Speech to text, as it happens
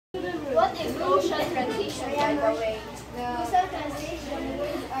What is causal transition, by the way? Causal transition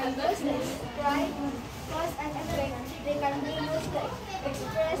words are used to describe cause and effect. They can be used to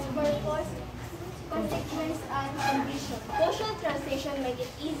express purpose, consequence, and condition. Causal transition make it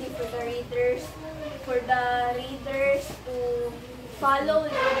easy for the readers to follow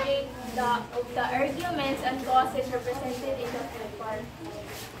logic of the arguments and causes represented in the full part.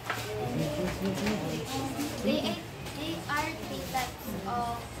 They are three types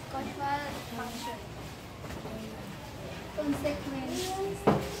of causal function. Consequence,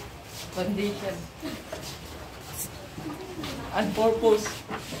 Condition. And purpose.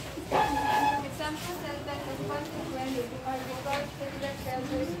 example sentences, consequences are the cause that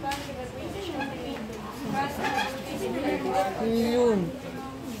will respond to the Yun.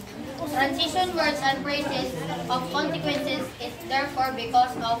 Transition words and phrases of consequences is therefore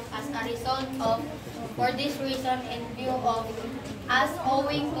because of, as a result of, for this reason, in view of, as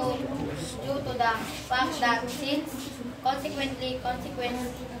owing to, due to the fact that, since, consequently,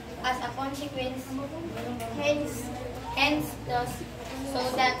 consequence, as a consequence, hence, thus, so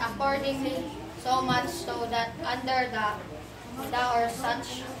that accordingly, so much so that under the or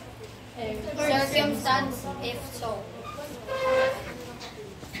such circumstance, if so.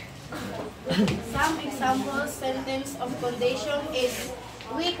 Some example sentence of condition is: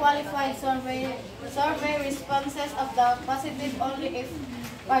 we qualified survey responses of the positive only if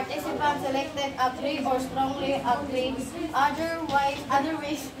participants selected agree or strongly agree.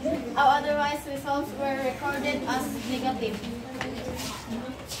 Otherwise results were recorded as negative.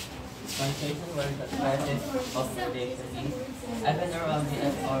 Translation words that practice of condition is even around the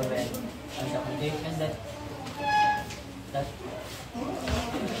as or when, and the condition that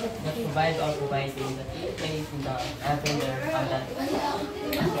provide or providing that take place in the offender and that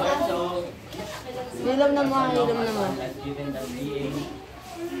also Hilam naman. as given the being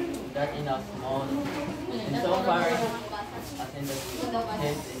that in a small in so far as in the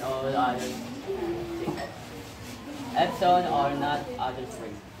case in all others epsilon or not other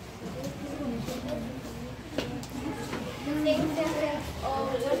three. The same sentence of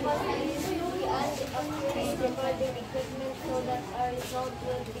purpose is to be as accurate recording equipment so that our result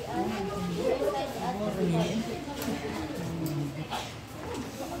will be as precise as possible.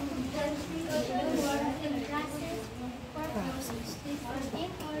 Transition words and process. In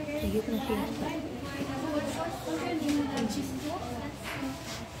order